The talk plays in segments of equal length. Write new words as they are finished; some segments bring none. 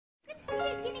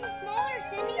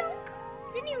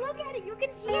Sydney, look at it. You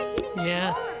can see it getting smaller.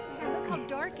 Yeah, Look how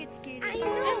dark it's getting. I know.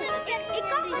 It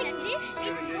got like this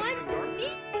in 1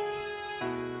 minute.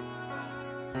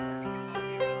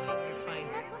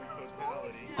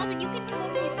 Oh, then you can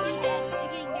totally see that it's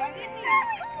getting darker.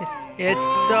 it's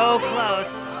so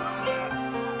close.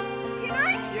 Can I?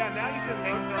 Yeah, now you can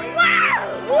look right.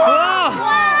 Wow!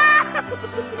 Whoa!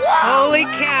 Holy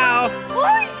cow!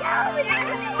 Holy cow!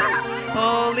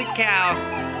 Holy cow!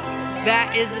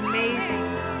 That is amazing.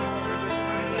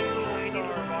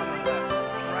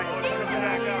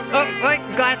 Oh, wait,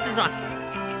 glasses on.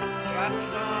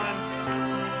 Glasses on.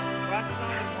 Glasses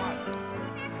on and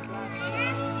watch.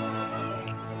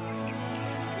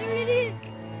 There it is.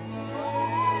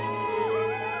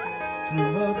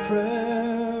 Through a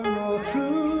prayer or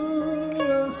through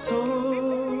a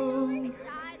song,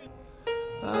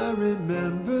 I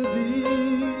remember thee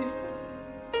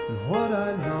and what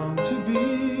I long to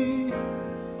be,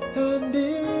 and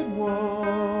it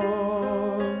warms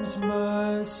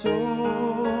my soul.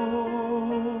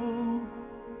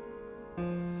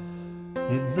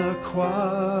 In the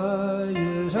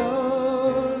quiet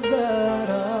of that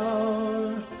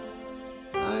hour,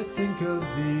 I think of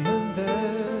thee and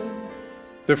then.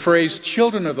 The phrase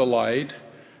children of the light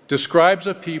describes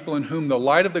a people in whom the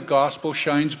light of the gospel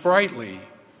shines brightly.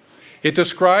 It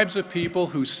describes a people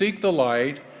who seek the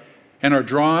light and are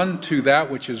drawn to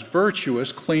that which is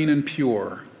virtuous, clean, and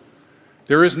pure.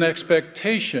 There is an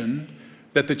expectation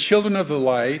that the children of the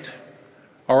light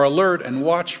are alert and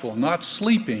watchful, not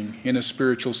sleeping in a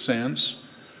spiritual sense,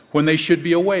 when they should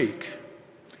be awake.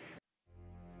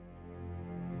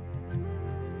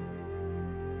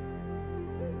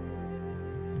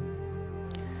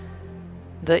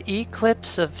 The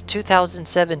eclipse of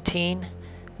 2017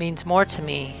 means more to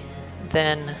me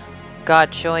than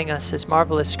God showing us his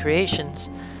marvelous creations,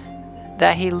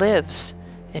 that he lives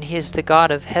and he is the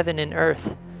God of heaven and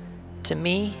earth. To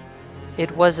me,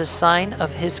 it was a sign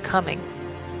of his coming.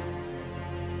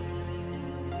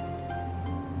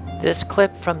 This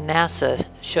clip from NASA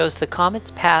shows the comet's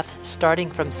path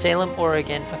starting from Salem,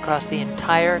 Oregon across the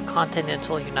entire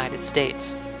continental United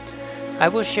States. I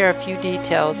will share a few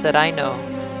details that I know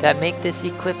that make this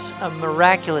eclipse a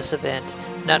miraculous event,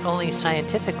 not only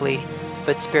scientifically,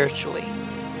 but spiritually.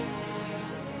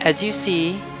 As you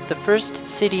see, the first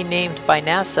city named by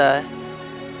NASA,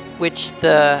 which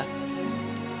the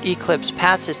eclipse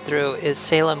passes through, is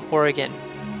Salem, Oregon.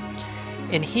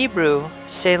 In Hebrew,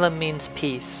 Salem means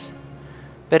peace,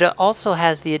 but it also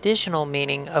has the additional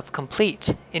meaning of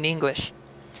complete in English.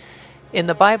 In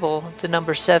the Bible, the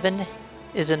number 7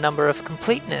 is a number of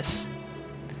completeness.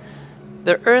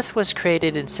 The earth was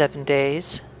created in 7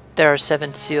 days. There are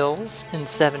 7 seals and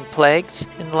 7 plagues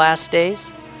in the last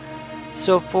days.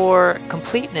 So for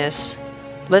completeness,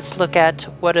 let's look at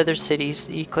what other cities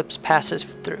the eclipse passes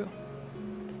through.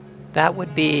 That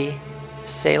would be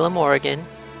Salem, Oregon,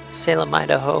 Salem,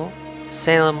 Idaho,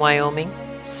 Salem, Wyoming,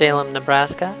 Salem,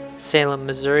 Nebraska, Salem,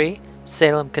 Missouri,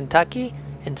 Salem, Kentucky,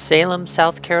 and Salem,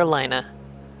 South Carolina.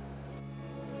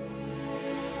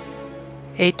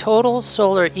 A total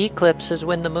solar eclipse is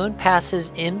when the moon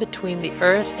passes in between the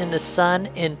earth and the sun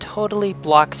and totally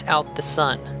blocks out the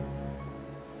sun.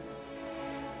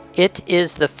 It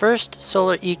is the first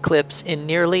solar eclipse in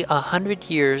nearly 100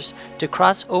 years to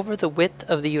cross over the width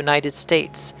of the United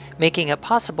States, making it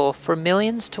possible for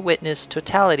millions to witness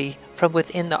totality from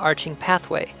within the arching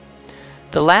pathway.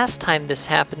 The last time this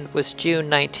happened was June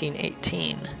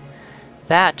 1918.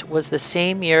 That was the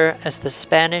same year as the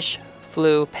Spanish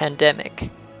flu pandemic.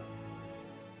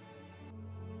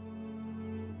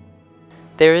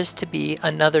 There is to be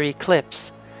another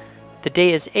eclipse. The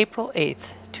day is April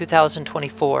 8th,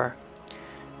 2024.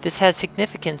 This has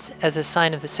significance as a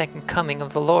sign of the second coming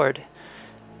of the Lord.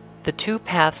 The two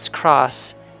paths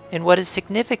cross, and what is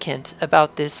significant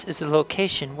about this is the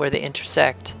location where they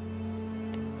intersect.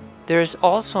 There is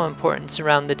also importance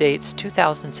around the dates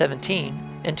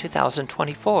 2017 and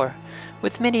 2024,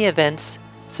 with many events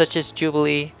such as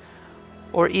Jubilee,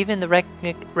 or even the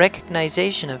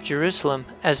recognition of Jerusalem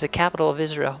as the capital of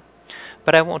Israel,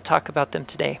 but I won't talk about them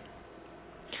today.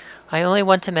 I only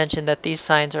want to mention that these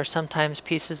signs are sometimes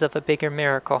pieces of a bigger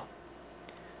miracle.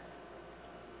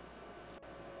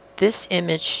 This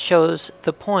image shows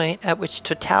the point at which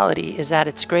totality is at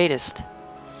its greatest.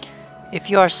 If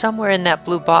you are somewhere in that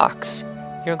blue box,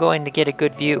 you're going to get a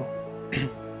good view.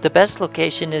 The best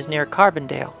location is near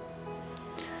Carbondale.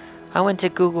 I went to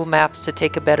Google Maps to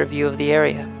take a better view of the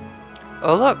area.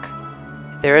 Oh look,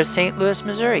 there is St. Louis,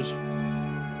 Missouri.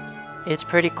 It's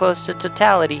pretty close to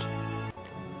totality.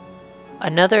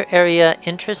 Another area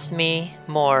interests me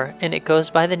more, and it goes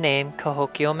by the name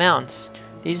Cahokia Mounds.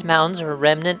 These mounds are a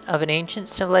remnant of an ancient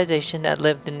civilization that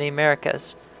lived in the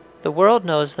Americas. The world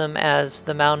knows them as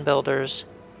the Mound Builders,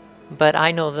 but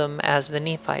I know them as the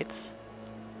Nephites.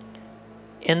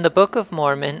 In the Book of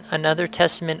Mormon, another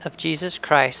testament of Jesus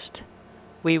Christ,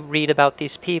 we read about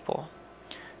these people.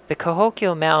 The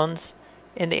Cahokia Mounds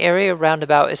in the area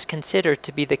roundabout is considered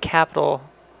to be the capital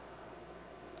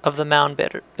of the Mound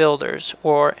Builders,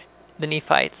 or the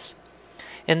Nephites.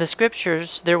 In the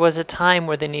scriptures, there was a time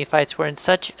where the Nephites were in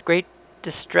such great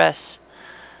distress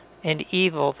and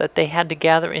evil that they had to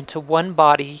gather into one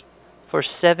body for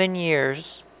 7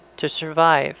 years to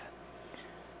survive.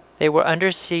 They were under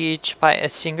siege by a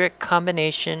secret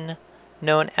combination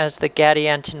known as the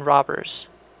Gadianton robbers.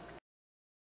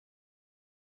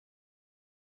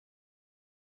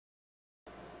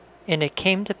 And it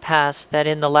came to pass that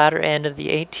in the latter end of the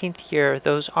 18th year,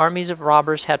 those armies of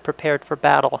robbers had prepared for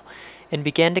battle, and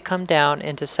began to come down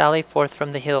and to sally forth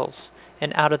from the hills,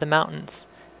 and out of the mountains,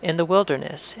 in the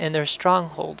wilderness, in their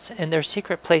strongholds, and their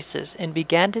secret places, and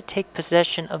began to take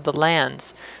possession of the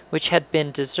lands which had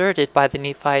been deserted by the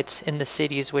Nephites in the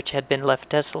cities which had been left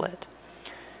desolate.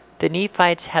 The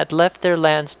Nephites had left their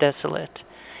lands desolate,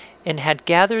 and had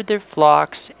gathered their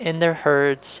flocks and their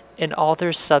herds and all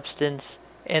their substance,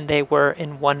 and they were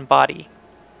in one body.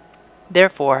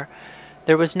 Therefore,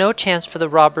 there was no chance for the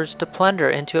robbers to plunder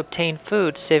and to obtain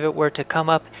food, save it were to come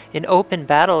up in open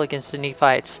battle against the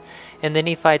Nephites. And the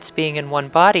Nephites being in one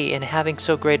body, and having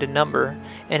so great a number,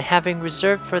 and having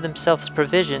reserved for themselves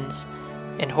provisions,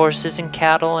 and horses and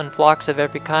cattle and flocks of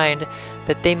every kind,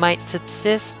 that they might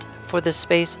subsist for the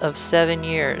space of 7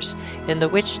 years, in the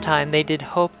which time they did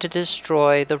hope to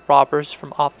destroy the robbers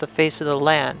from off the face of the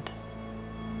land.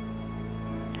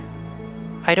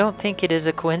 I don't think it is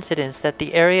a coincidence that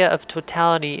the area of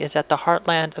totality is at the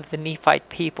heartland of the Nephite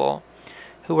people,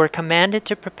 who were commanded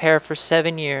to prepare for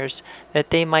 7 years that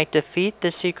they might defeat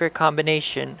the secret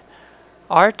combination.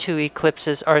 Our 2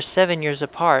 eclipses are 7 years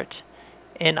apart,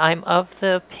 and I'm of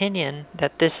the opinion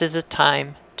that this is a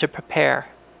time to prepare.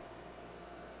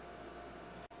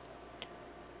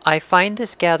 I find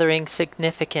this gathering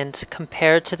significant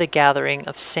compared to the gathering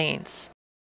of saints.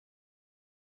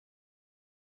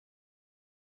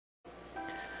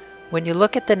 When you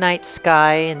look at the night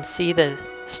sky and see the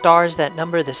stars that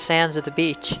number the sands of the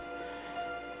beach,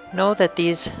 know that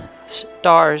these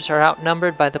stars are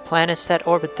outnumbered by the planets that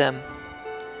orbit them.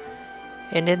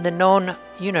 And in the known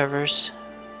universe,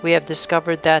 we have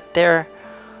discovered that there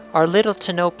are little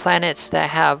to no planets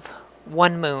that have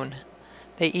one moon.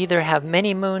 They either have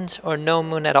many moons or no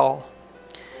moon at all.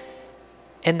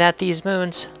 And that these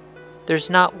moons, there's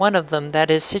not one of them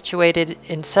that is situated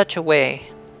in such a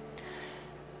way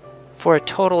for a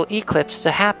total eclipse to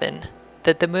happen,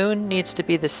 that the moon needs to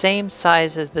be the same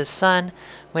size as the sun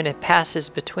when it passes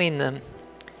between them.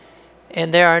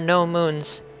 And there are no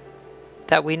moons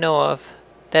that we know of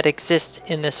that exist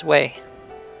in this way.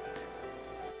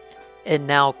 And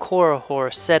now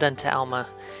Korihor said unto Alma,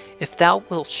 If thou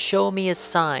wilt show me a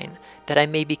sign, that I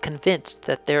may be convinced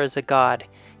that there is a God,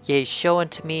 yea, show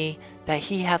unto me that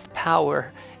he hath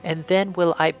power, and then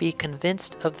will I be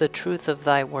convinced of the truth of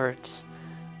thy words.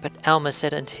 But Alma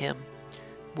said unto him,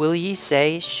 Will ye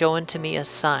say, Show unto me a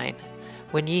sign,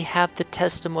 when ye have the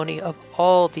testimony of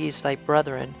all these thy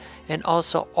brethren, and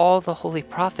also all the holy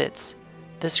prophets?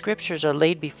 The scriptures are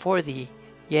laid before thee,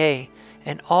 yea,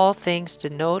 and all things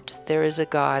denote there is a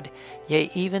God,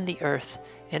 yea, even the earth,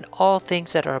 and all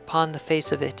things that are upon the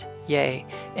face of it, yea,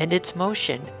 and its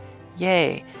motion,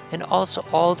 yea, and also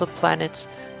all the planets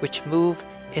which move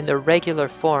in their regular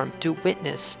form do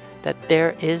witness that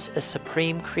there is a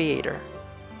supreme Creator.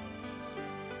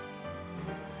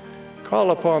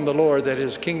 Call upon the Lord that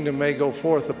his kingdom may go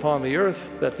forth upon the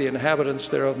earth, that the inhabitants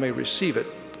thereof may receive it,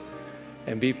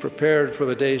 and be prepared for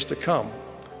the days to come,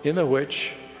 in the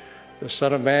which the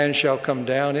Son of Man shall come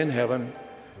down in heaven,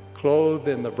 clothed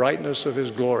in the brightness of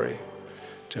his glory,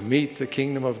 to meet the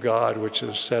kingdom of God which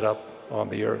is set up on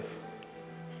the earth.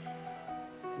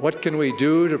 What can we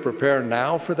do to prepare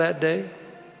now for that day?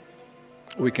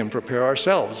 We can prepare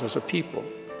ourselves as a people.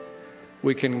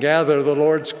 We can gather the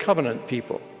Lord's covenant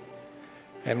people,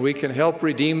 and we can help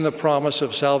redeem the promise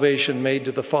of salvation made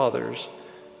to the fathers,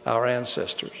 our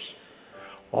ancestors.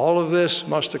 All of this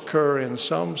must occur in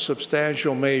some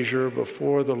substantial measure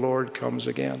before the Lord comes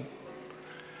again.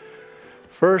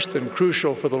 First and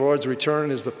crucial for the Lord's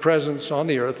return is the presence on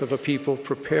the earth of a people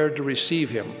prepared to receive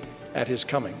him at his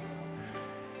coming.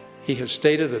 He has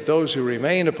stated that those who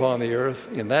remain upon the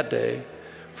earth in that day,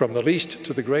 from the least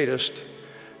to the greatest,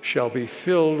 shall be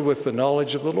filled with the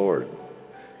knowledge of the Lord,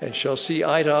 and shall see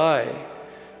eye to eye,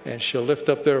 and shall lift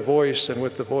up their voice, and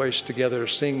with the voice together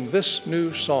sing this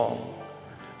new song,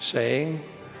 saying,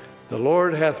 the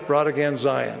Lord hath brought again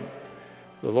Zion.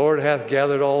 The Lord hath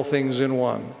gathered all things in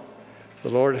one. The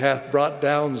Lord hath brought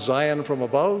down Zion from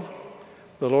above.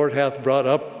 The Lord hath brought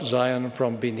up Zion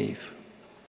from beneath.